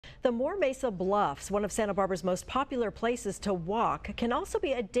The Moore Mesa Bluffs, one of Santa Barbara's most popular places to walk, can also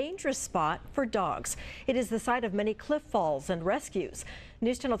be a dangerous spot for dogs. It is the site of many cliff falls and rescues.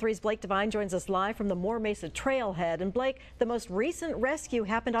 News Channel 3's Blake Devine joins us live from the Moore Mesa trailhead. And Blake, the most recent rescue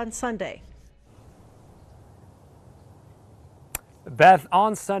happened on Sunday. Beth,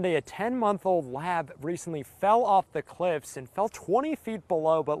 on Sunday, a 10-month-old lab recently fell off the cliffs and fell 20 feet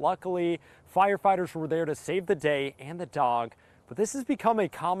below, but luckily firefighters were there to save the day and the dog. But this has become a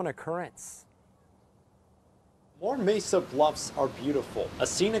common occurrence. Moore Mesa Bluffs are beautiful, a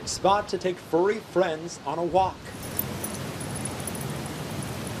scenic spot to take furry friends on a walk.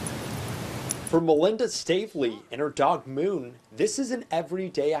 For Melinda Stavely and her dog Moon, this is an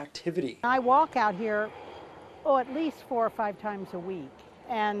everyday activity. I walk out here, at least 4 or 5 times a week,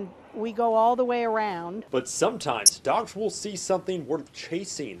 and we go all the way around. But sometimes dogs will see something worth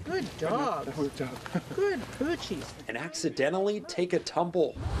chasing. Good dog. Good poochies. And accidentally take a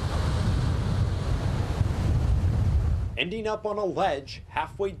tumble, ending up on a ledge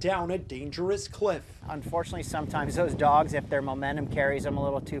halfway down a dangerous cliff. Unfortunately, sometimes those dogs, if their momentum carries them a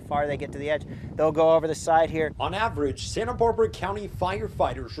little too far, they get to the edge, they'll go over the side here. On average, Santa Barbara County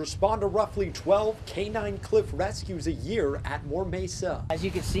firefighters respond to roughly 12 canine cliff rescues a year at Moore Mesa. As you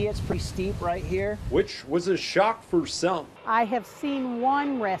can see, it's pretty steep right here. Which was a shock for some. I have seen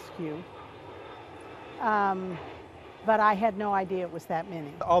one rescue, but I had no idea it was that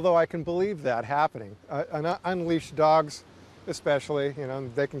many. Although I can believe that happening. Unleashed dogs especially,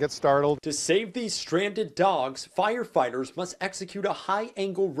 they can get startled. To save these stranded dogs, firefighters must execute a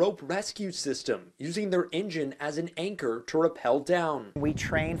high-angle rope rescue system, using their engine as an anchor to rappel down. We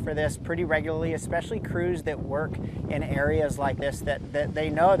train for this pretty regularly, especially crews that work in areas like this that they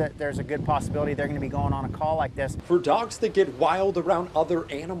know that there's a good possibility they're going to be going on a call like this. For dogs that get wild around other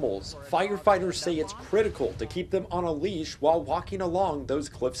animals, firefighters say it's critical to keep them on a leash while walking along those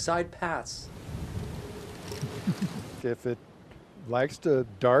cliffside paths. If it likes to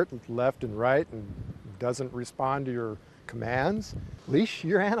dart left and right and doesn't respond to your commands, leash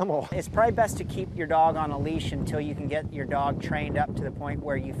your animal. It's probably best to keep your dog on a leash until you can get your dog trained up to the point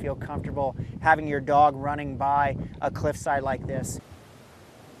where you feel comfortable having your dog running by a cliffside like this.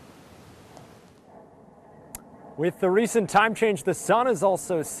 With the recent time change, the sun is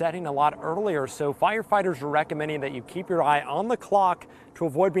also setting a lot earlier, so firefighters are recommending that you keep your eye on the clock to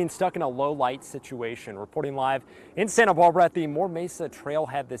avoid being stuck in a low light situation. Reporting live in Santa Barbara at the Moore Mesa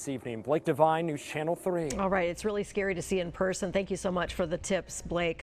trailhead this evening, Blake Devine, News Channel 3. All right, it's really scary to see in person. Thank you so much for the tips, Blake.